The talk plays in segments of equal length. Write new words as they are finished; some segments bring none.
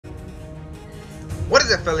What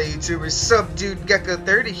is up, fellow YouTubers? Subdued Gecko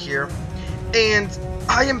 30 here, and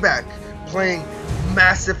I am back playing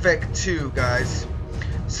Mass Effect 2, guys.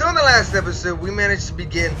 So in the last episode, we managed to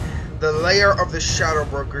begin the Lair of the Shadow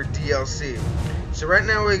Broker DLC. So right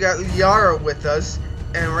now we got Liara with us,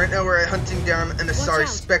 and right now we're hunting down an Asari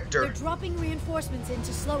Spectre. They're dropping reinforcements in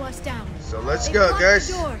to slow us down. So let's go, guys.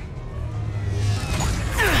 The door.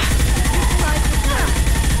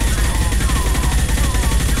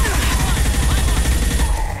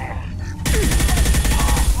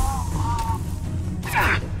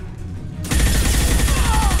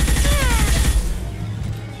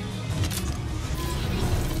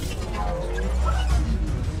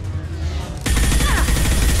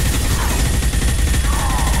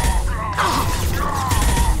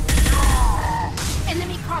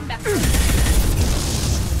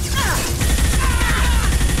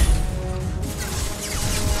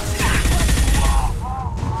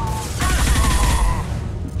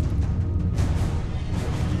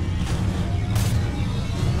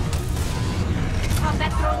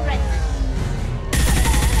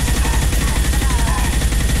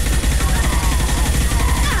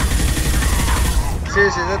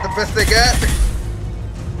 Seriously, is that the best they got?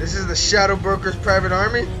 This is the Shadow Broker's private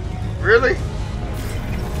army? Really?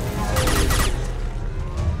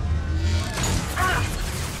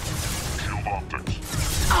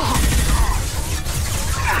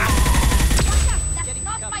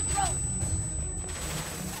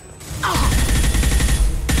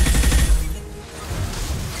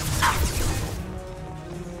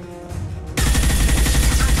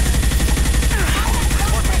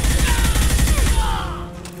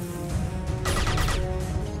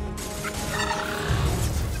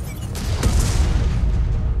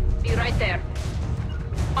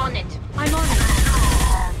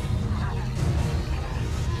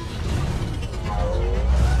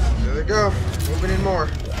 Go, moving in more.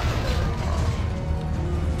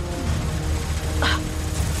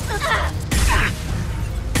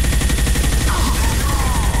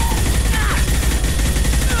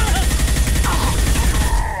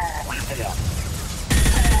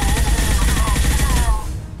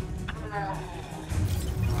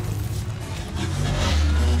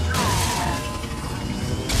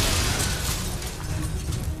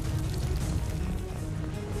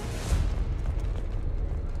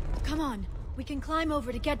 Come on, we can climb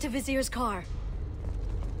over to get to Vizier's car.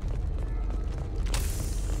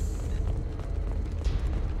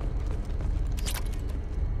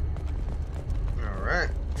 Alright,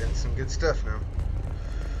 getting some good stuff now.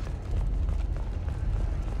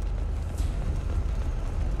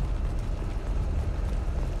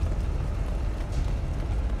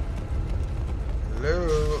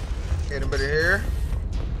 Hello? Anybody here?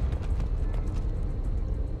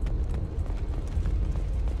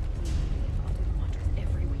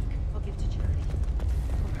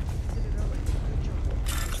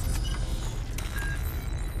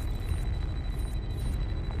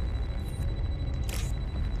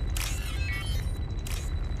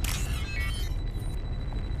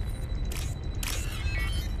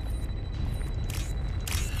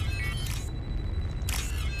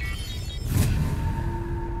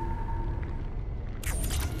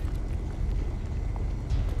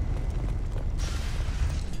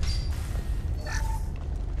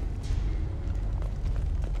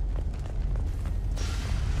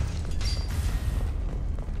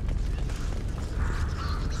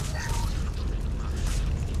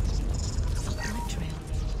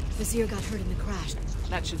 Vizier got hurt in the crash.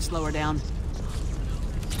 That should slow her down.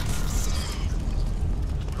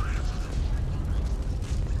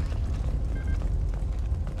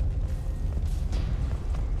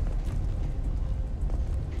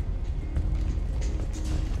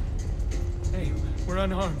 Hey, we're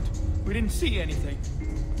unarmed. We didn't see anything.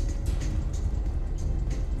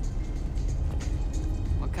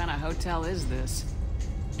 What kind of hotel is this?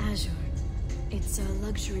 Azure. It's a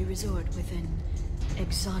luxury resort with an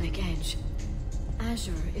exotic edge.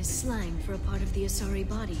 Azure is slang for a part of the Asari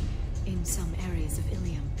body in some areas of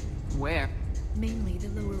Ilium. Where? Mainly the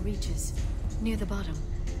lower reaches, near the bottom.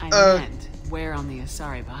 I meant, where on the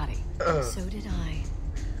Asari body? So did I.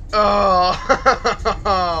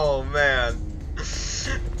 Oh man.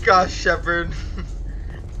 Gosh, Shepard.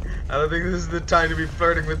 I don't think this is the time to be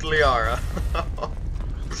flirting with Liara.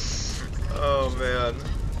 Oh man.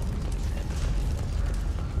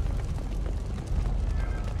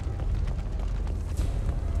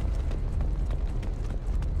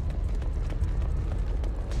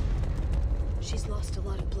 She's lost a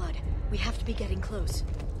lot of blood. We have to be getting close.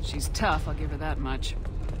 She's tough, I'll give her that much.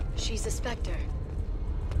 She's a Spectre.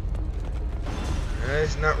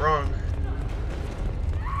 He's not wrong.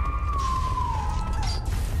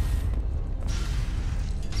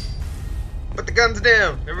 the guns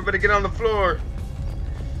down. Everybody get on the floor.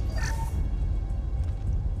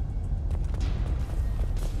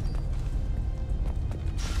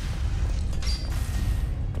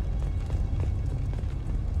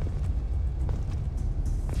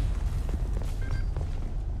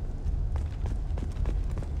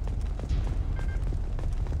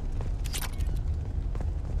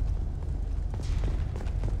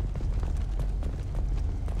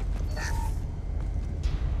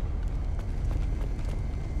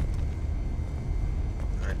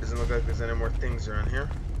 Doesn't look like there's any more things around here.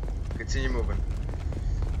 Continue moving.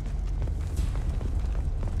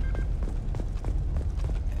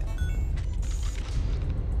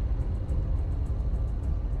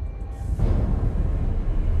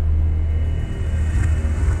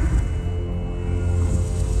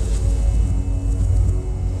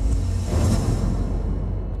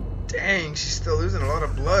 Dang, she's still losing a lot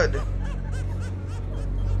of blood.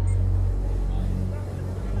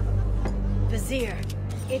 Vizier,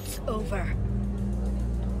 it's over.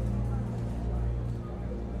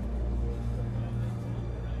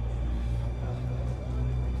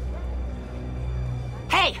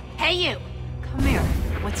 Hey you! Come here.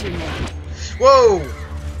 What's your name? Whoa!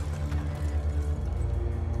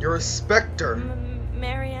 You're a specter.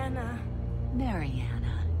 Mariana.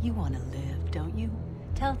 Mariana, you want to live, don't you?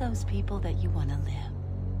 Tell those people that you want to live.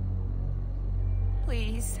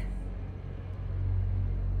 Please.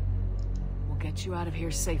 We'll get you out of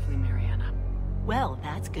here safely, Mariana. Well,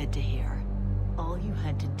 that's good to hear. All you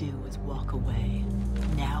had to do was walk away.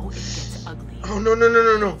 Now it gets ugly. Oh, no, no, no,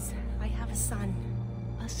 no, no. I have a son.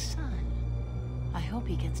 A son. I hope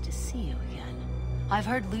he gets to see you again. I've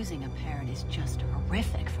heard losing a parent is just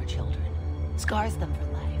horrific for children. Scars them for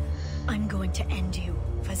life. I'm going to end you,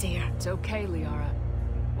 Vizier. It's okay, Liara.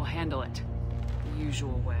 We'll handle it. The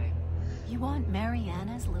usual way. You want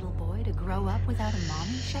Mariana's little boy to grow up without a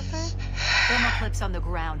mommy, Shepard? Thermal clips on the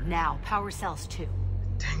ground now. Power cells too.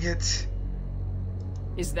 Dang it.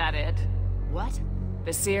 Is that it? What?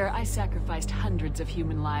 Vizier, I sacrificed hundreds of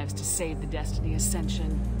human lives to save the Destiny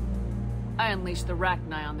Ascension. I unleashed the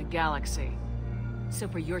Rachni on the galaxy. So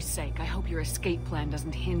for your sake, I hope your escape plan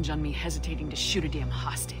doesn't hinge on me hesitating to shoot a damn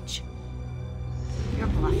hostage. You're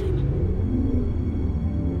bluffing.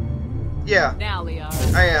 Yeah, Now,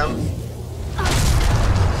 Liara. I am.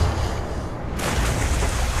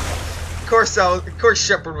 Of course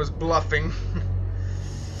Shepard was bluffing.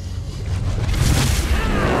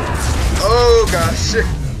 Oh gosh.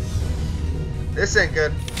 This ain't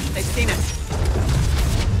good. They've seen us.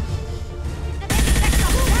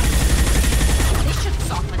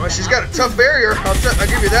 Well, she's got a tough barrier. I'll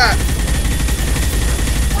give you that.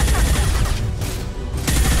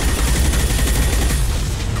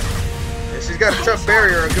 Yeah, she's got a tough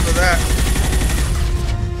barrier. I'll give her that.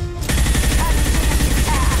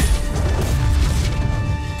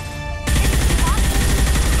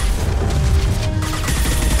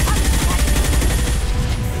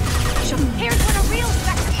 Here's what a real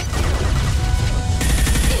sector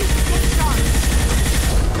is.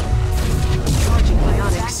 Charging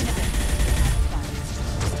biotics.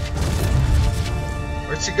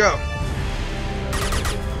 Where'd she go?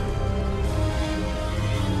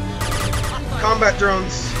 Combat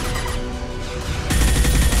drones.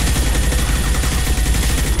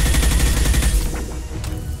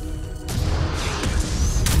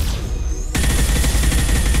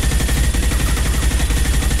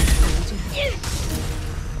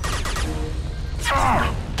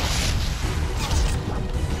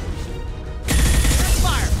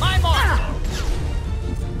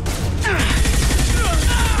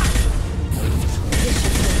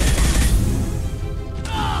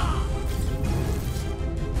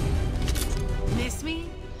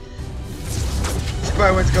 I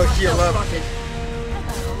went to go heal up.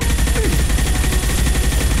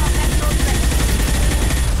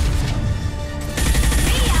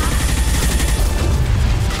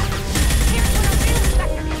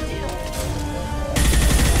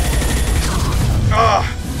 Ah!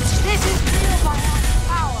 This is real bionic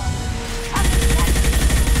power.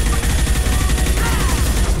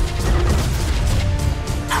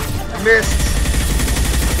 Missed.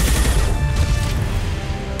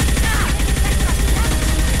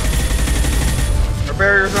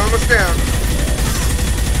 Barrier's almost down.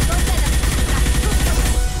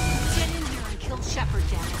 Get in here and kill Shepard,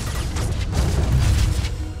 Dennis.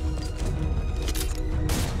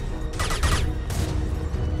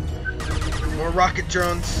 More rocket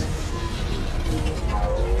drones.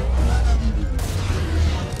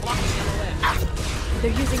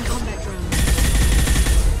 They're using combat drones.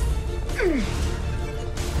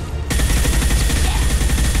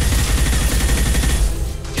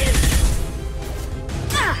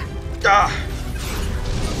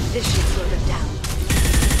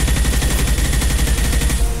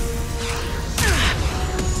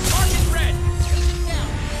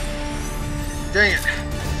 Dang it.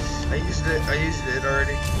 I used it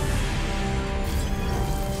already.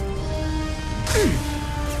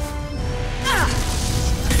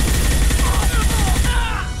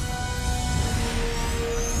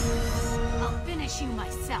 I'll finish you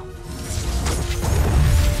myself.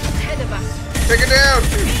 Ahead of us. Take it down!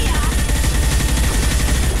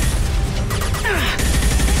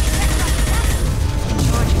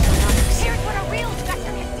 Here's what a real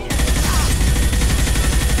Spectre can do.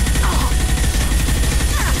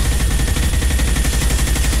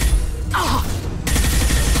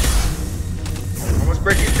 Almost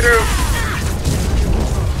breaking through.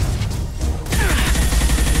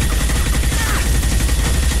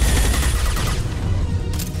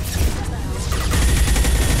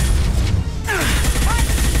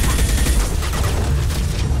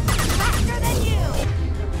 Faster than you.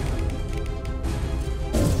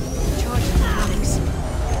 Charging robotics.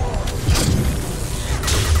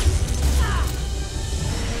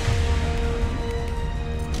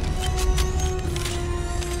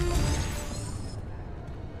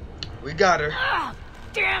 We got her. Oh,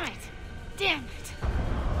 damn it! Damn it!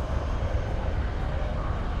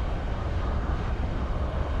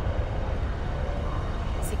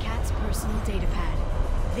 Zakat's personal data pad.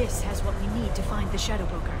 This has what we need to find the Shadow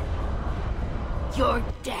Broker. You're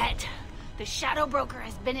dead. The Shadow Broker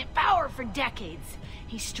has been in power for decades.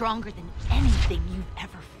 He's stronger than anything you've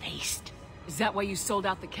ever faced. Is that why you sold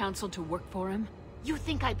out the Council to work for him? You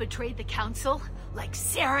think I betrayed the Council? Like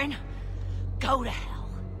Saren? Go to hell.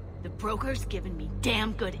 The Broker's given me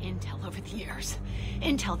damn good intel over the years.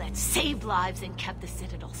 Intel that saved lives and kept the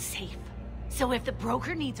Citadel safe. So if the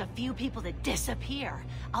Broker needs a few people to disappear,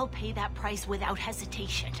 I'll pay that price without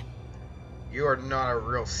hesitation. You are not a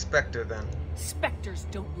real Spectre then. Spectres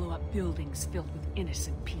don't blow up buildings filled with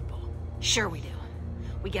innocent people. Sure we do.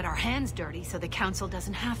 We get our hands dirty so the Council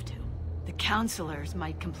doesn't have to. The Councilors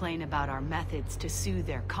might complain about our methods to soothe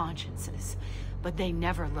their consciences, but they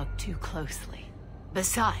never look too closely.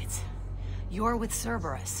 Besides, you're with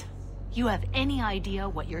Cerberus. You have any idea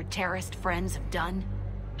what your terrorist friends have done?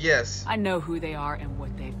 Yes. I know who they are and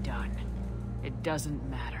what they've done. It doesn't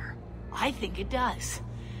matter. I think it does.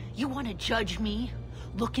 You want to judge me?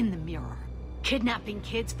 Look in the mirror. Kidnapping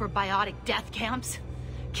kids for biotic death camps?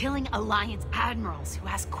 Killing Alliance admirals who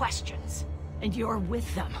ask questions. And you're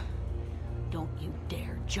with them. Don't you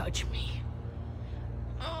dare judge me.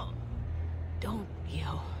 Oh, don't you?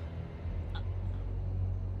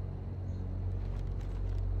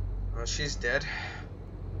 Well, she's dead.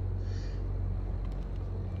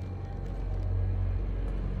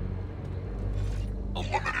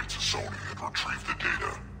 Eliminate Sony and retrieve the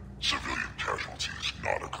data. Civilian casualties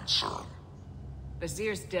not a concern.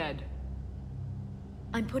 Vazir's dead.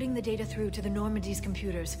 I'm putting the data through to the Normandy's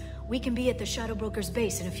computers. We can be at the Shadow Broker's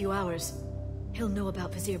base in a few hours. He'll know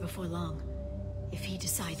about Vazir before long. If he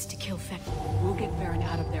decides to kill Feck. We'll get Varen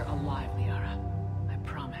out of there alive, Liara. I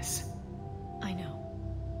promise. I know.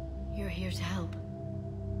 You're here to help.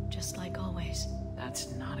 Just like always.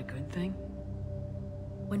 That's not a good thing.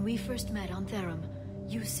 When we first met on Therum,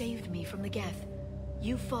 you saved me from the Geth.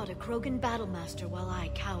 You fought a Krogan battlemaster while I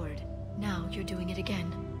cowered. Now you're doing it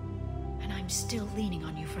again. And I'm still leaning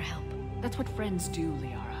on you for help. That's what friends do,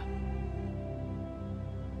 Liara.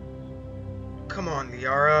 Come on,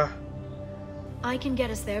 Liara. I can get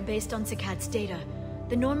us there based on Zakat's data.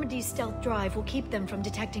 The Normandy's stealth drive will keep them from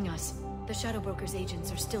detecting us. The Shadow Broker's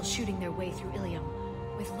agents are still shooting their way through Ilium.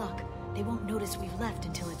 With luck, they won't notice we've left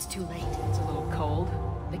until it's too late. It's a little cold.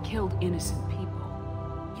 They killed innocent people.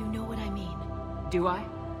 You know what I mean. Do I?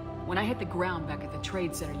 When I hit the ground back at the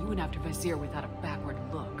trade center, you went after Vazir without a backward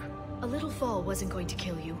look. A little fall wasn't going to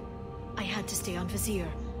kill you. I had to stay on Vazir.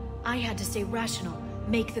 I had to stay rational,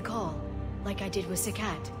 make the call, like I did with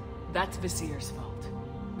Zakat. That's Vazir's fault,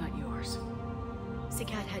 not yours.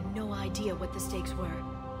 Zakat had no idea what the stakes were.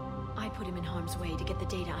 I put him in harm's way to get the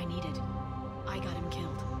data I needed. I got him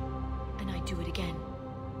killed. And I'd do it again.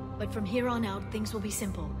 But from here on out, things will be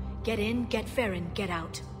simple. Get in, get Farron, get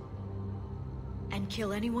out. And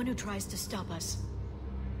kill anyone who tries to stop us.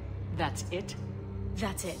 That's it?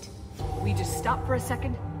 That's it. We just stop for a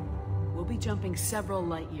second? We'll be jumping several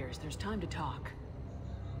light years. There's time to talk.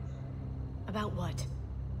 About what?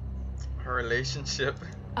 Her relationship.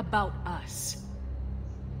 About us.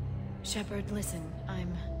 Shepard, listen,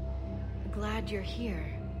 I'm glad you're here.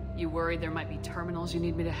 You worried there might be terminals you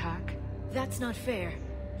need me to hack? That's not fair.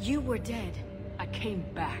 You were dead. I came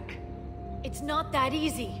back. It's not that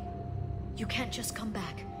easy. You can't just come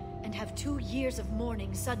back and have 2 years of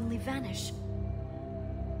mourning suddenly vanish.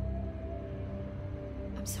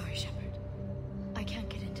 I'm sorry, Shepard. I can't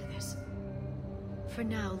get into this. For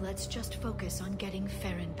now, let's just focus on getting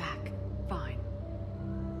Farron back. Fine.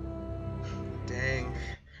 Dang.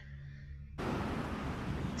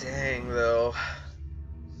 Dang, though.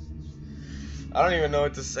 I don't even know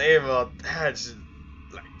what to say about that.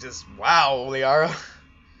 Just wow, Liara.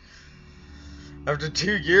 After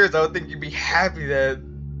 2 years, I would think you'd be happy that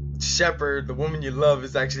Shepard, the woman you love,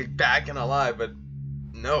 is actually back and alive, but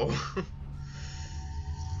no.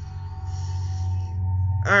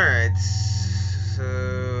 Alright, so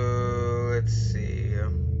let's see.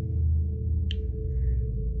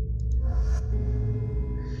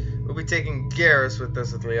 We'll be taking Garrus with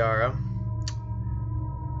us with Liara.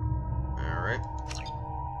 Alright.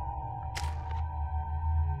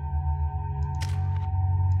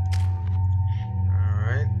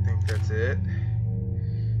 Alright, I think that's it.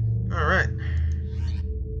 Alright.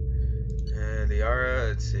 Liara,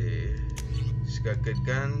 let's see. She's got good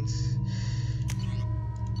guns.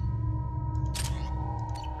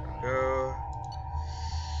 There we go.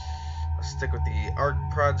 I'll stick with the ARC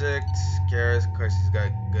project. Garrus, of course, he's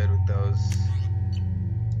got good with those.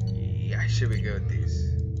 Yeah, I should be good with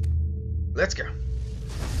these. Let's go.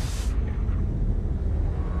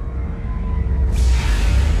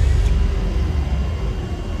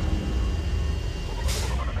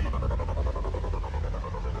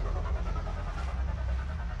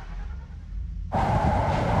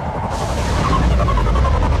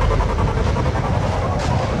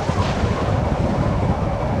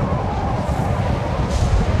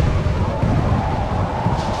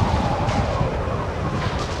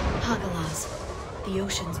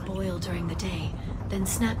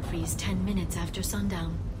 Snap freeze 10 minutes after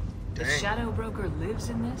sundown. The Shadow Broker lives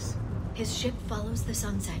in this? His ship follows the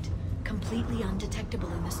sunset, completely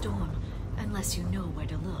undetectable in the storm, unless you know where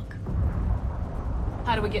to look.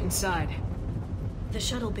 How do we get inside? The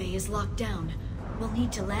shuttle bay is locked down. We'll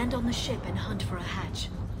need to land on the ship and hunt for a hatch.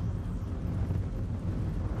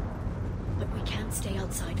 But we can't stay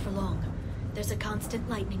outside for long. There's a constant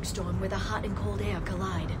lightning storm where the hot and cold air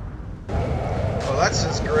collide. Well, that's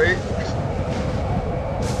just great.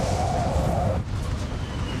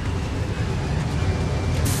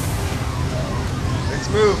 Let's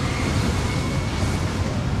move.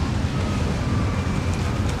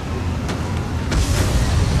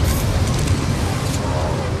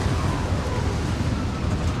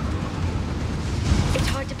 It's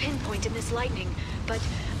hard to pinpoint in this lightning, but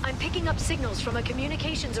I'm picking up signals from a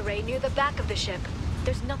communications array near the back of the ship.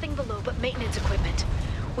 There's nothing below but maintenance equipment.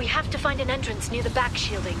 We have to find an entrance near the back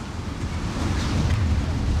shielding.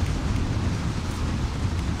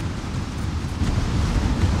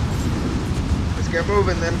 Let's get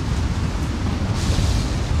moving then.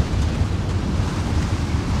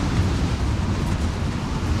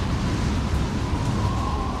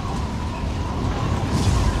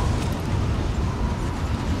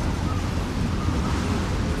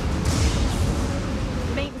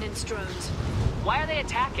 Maintenance drones. Why are they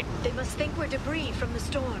attacking? They must think we're debris from the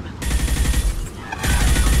storm.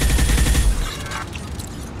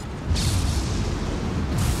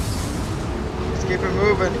 Let's keep it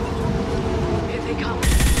moving. Here they come.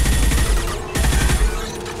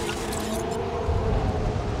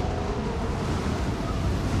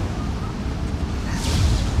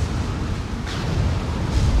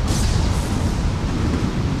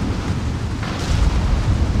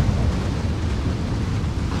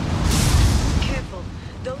 Careful.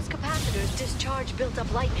 Those capacitors discharge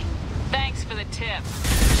built-up lightning. Thanks for the tip.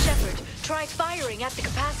 Shepard, try firing at the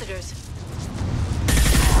capacitors.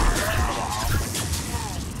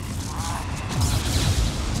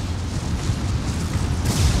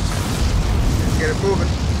 Get it moving.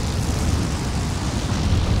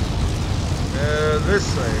 This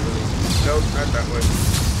way. Nope, not that way.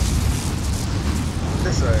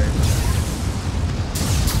 This way.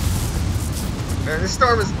 Man, this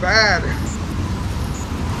storm is bad.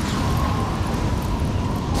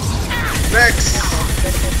 Next.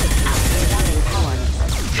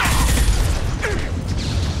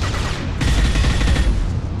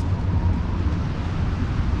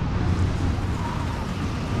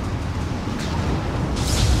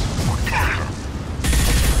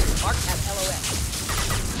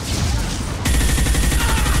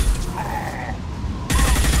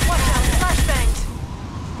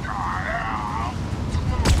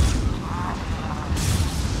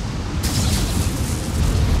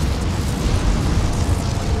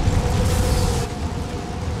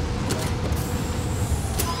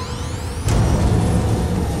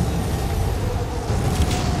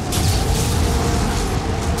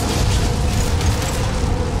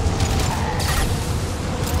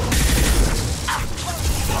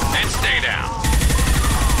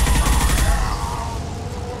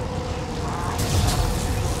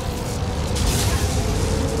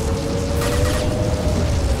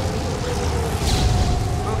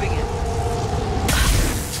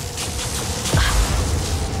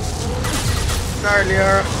 Sorry,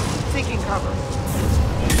 Lair. Seeking cover.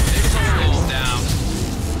 Missiles down.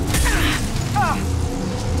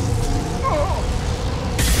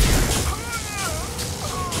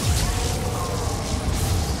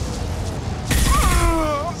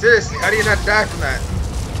 Seriously, how do you not die from that?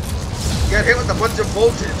 You got hit with a bunch of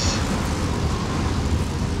voltage.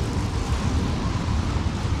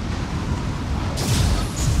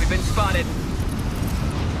 We've been spotted.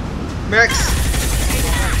 Max.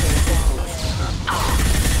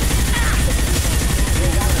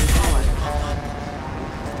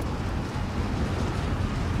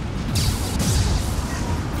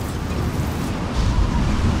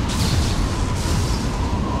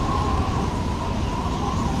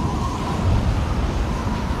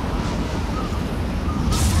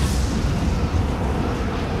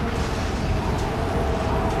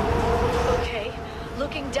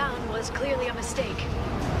 Clearly a mistake.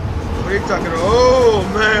 What are you talking about? Oh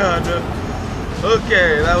man.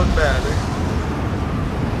 Okay, that was bad.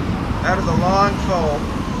 That is a long fall.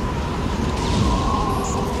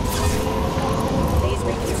 Please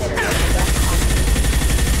reconsider.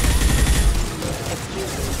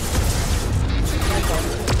 Excuse me.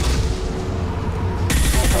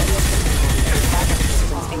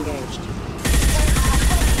 Engaged.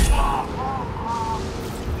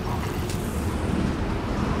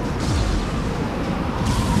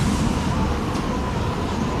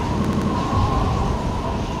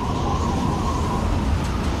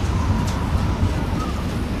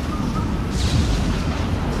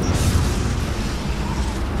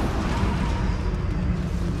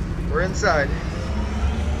 We're inside.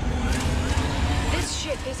 This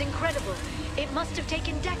ship is incredible. It must have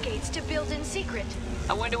taken decades to build in secret.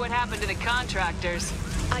 I wonder what happened to the contractors.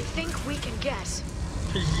 I think we can guess.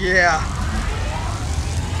 Yeah.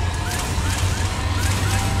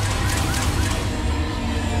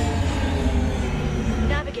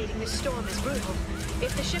 Navigating this storm is brutal.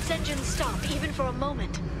 If the ship's engines stop, even for a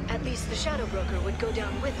moment, at least the Shadow Broker would go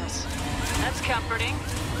down with us. That's comforting.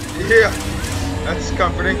 Yeah. That's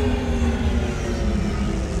comforting.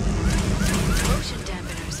 Motion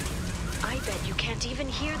dampeners. I bet you can't even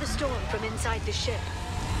hear the storm from inside the ship.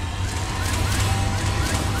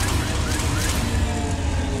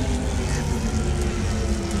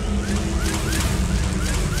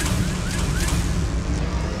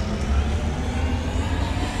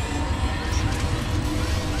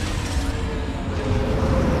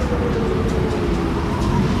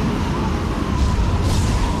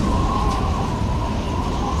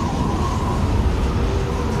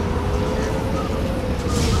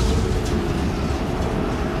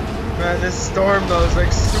 Man, this storm though is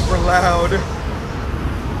like super loud.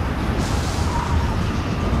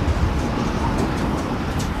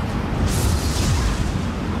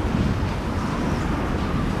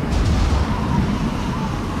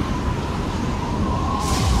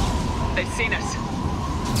 They've seen us.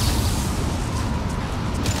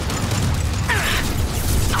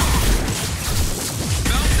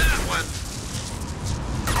 Felt that one.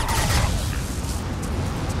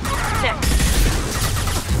 Next.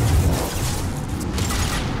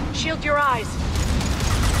 Shield your eyes.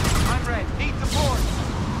 I'm red. Need support.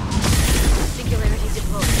 Singularity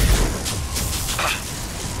deployed.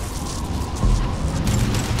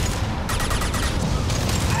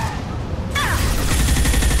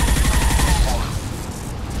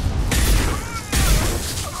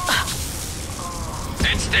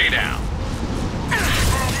 And stay down.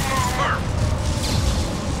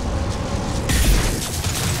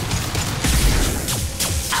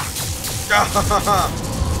 Perfect.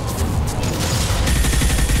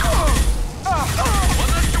 One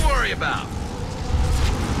less to worry about.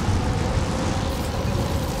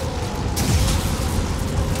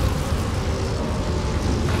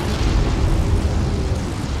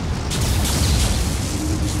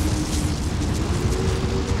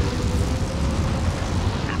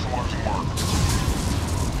 Neutralizing mark.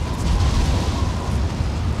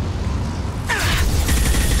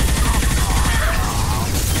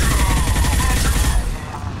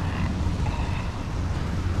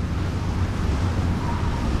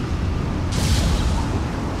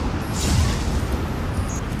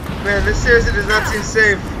 Man, this seriously does not seem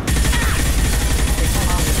safe.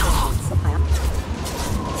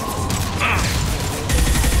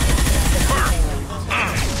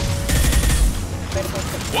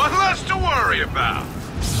 One less to worry about.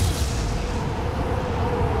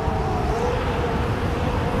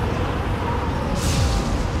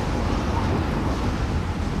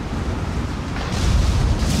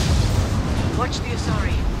 Watch the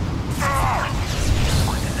Asari.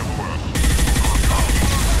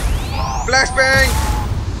 Flashbang!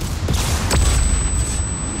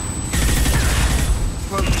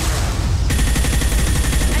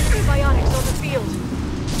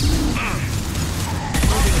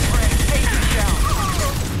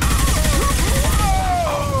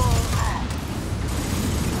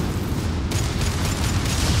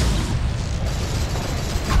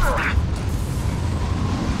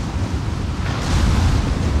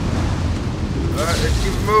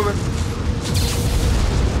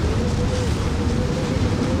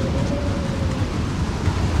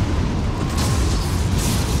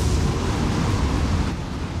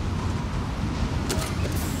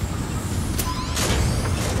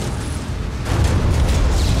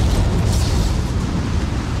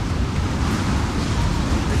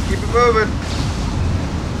 moving.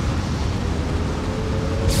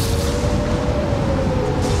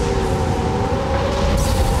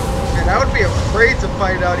 Man, I would be afraid to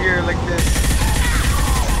fight out here like this.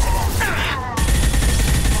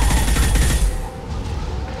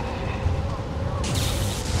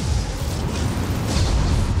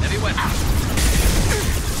 Heavy weapon.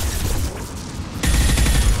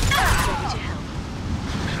 Ready to help.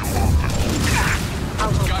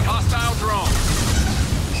 I'll hold. Got hostile drone.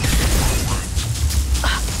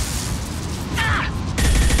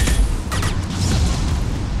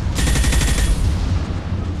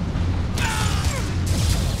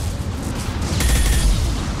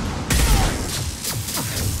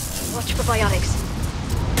 Watch for biotics.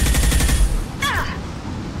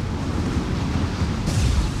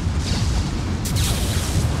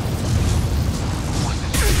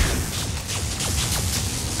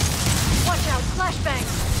 Watch out, flashbang!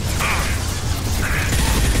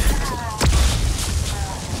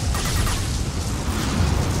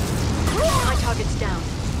 My target's down.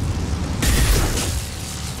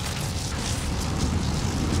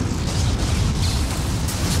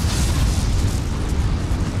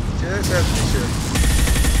 Just have to be sure.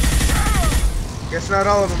 Guess not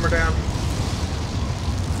all of them are down.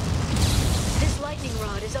 This lightning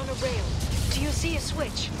rod is on a rail. Do you see a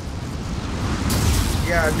switch?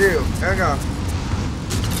 Yeah, I do. Hang on.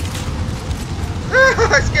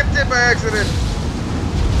 I skipped it by accident.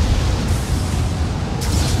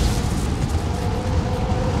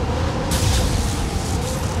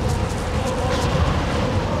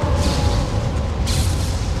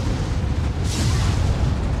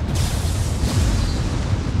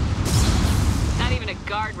 Not even a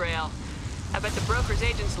guardrail. I bet the broker's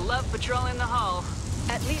agents love patrolling the hull.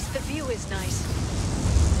 At least the view is nice.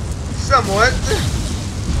 Somewhat.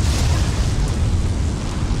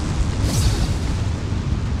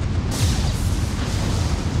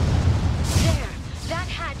 There! That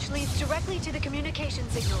hatch leads directly to the communication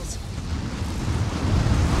signals.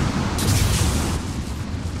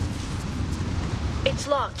 It's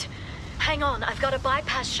locked. Hang on, I've got a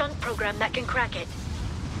bypass shunt program that can crack it.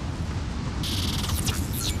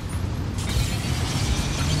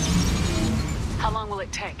 How long will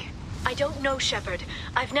it take? I don't know, Shepard.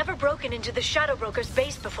 I've never broken into the Shadow Broker's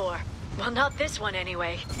base before. Well, not this one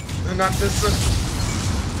anyway. Not this one.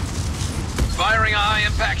 Firing a high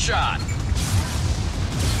impact shot.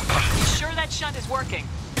 You sure that shunt is working?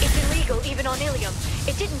 It's illegal even on Ilium.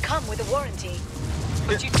 It didn't come with a warranty.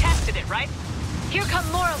 But you tested it, right? Here come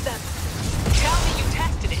more of them. Tell me you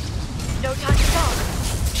tested it. No time to talk.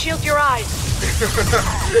 Shield your eyes.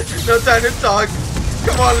 No time to talk.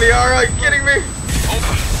 Come on, Liara, are you kidding me?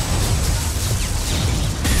 Open.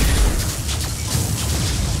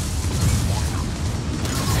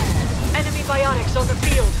 Enemy biotics on the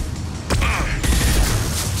field.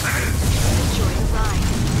 Enjoy the ride.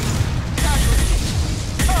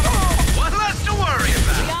 One less to worry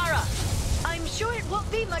about. Liara, I'm sure it won't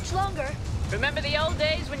be much longer. remember the old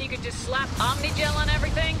days when you could just slap Omnigel on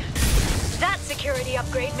everything? That security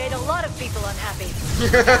upgrade made a lot of people unhappy.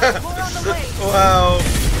 More on the way. Wow.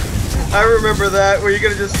 I remember that, where you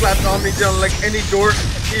could have just slapped Omnigel on like any door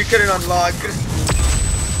you couldn't unlock.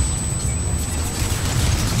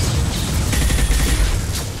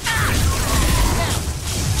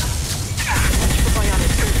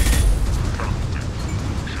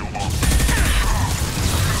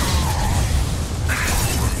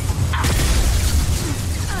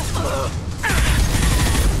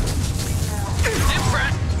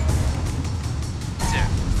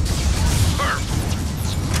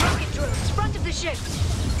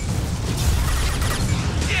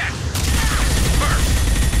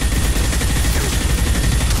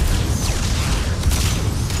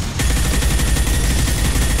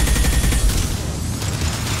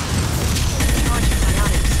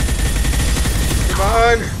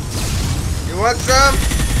 You want some?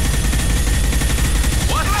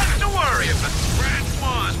 What left to worry about? Branch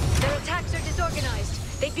one. Their attacks are disorganized.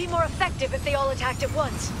 They'd be more effective if they all attacked at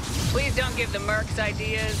once. Please don't give the mercs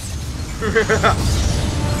ideas.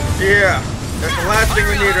 Yeah, that's the last thing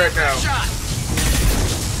we need right now. Shot.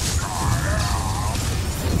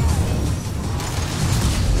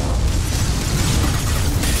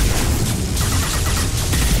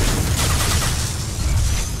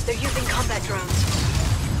 They're using combat drones.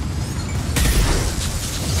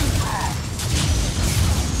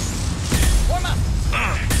 Warm up.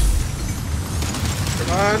 Come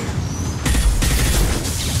on.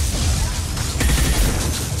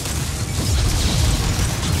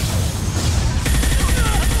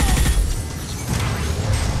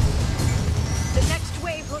 The next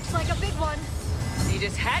wave looks like a big one. Need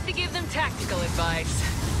just had to give them tactical advice.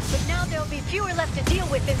 But now there'll be fewer left to deal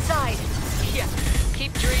with inside. Yeah,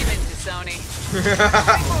 keep dreaming, Sony.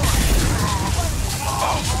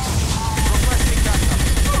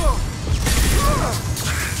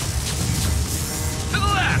 To the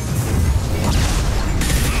left!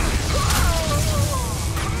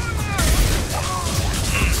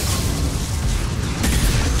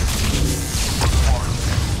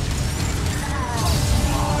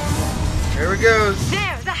 There it goes.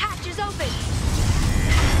 There, the hatch is open.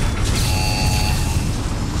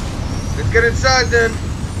 Let's get inside then.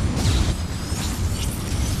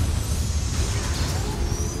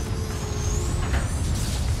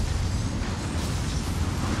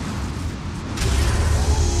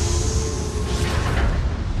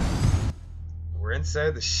 We're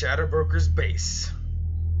inside the Shadow Broker's base.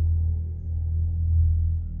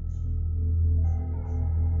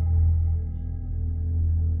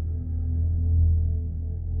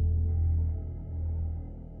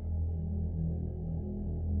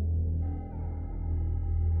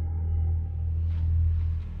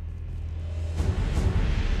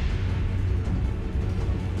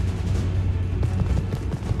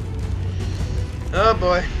 Oh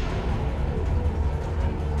boy.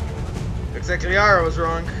 Looks like Liara was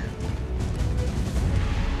wrong.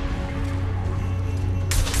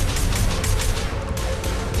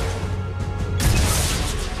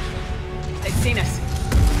 They've seen us.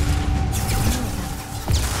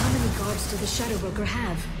 How many guards do the Shadow Broker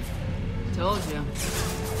have? Told you.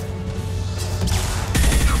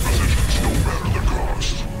 Your positions no matter the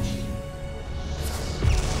cost.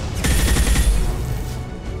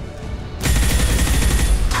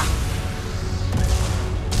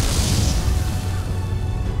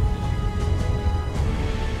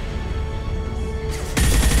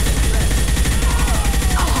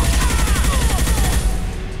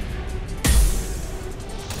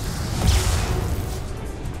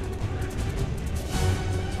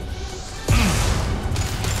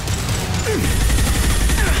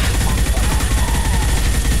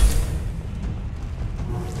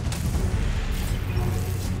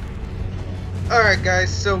 Alright guys,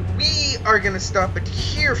 so we are gonna stop it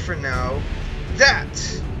here for now.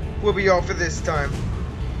 That will be all for this time.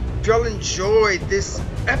 If y'all enjoyed this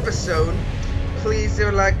episode, please leave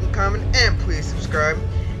a like and comment, and please subscribe.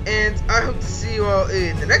 And I hope to see you all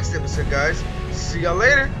in the next episode, guys. See y'all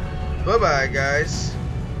later. Bye bye, guys.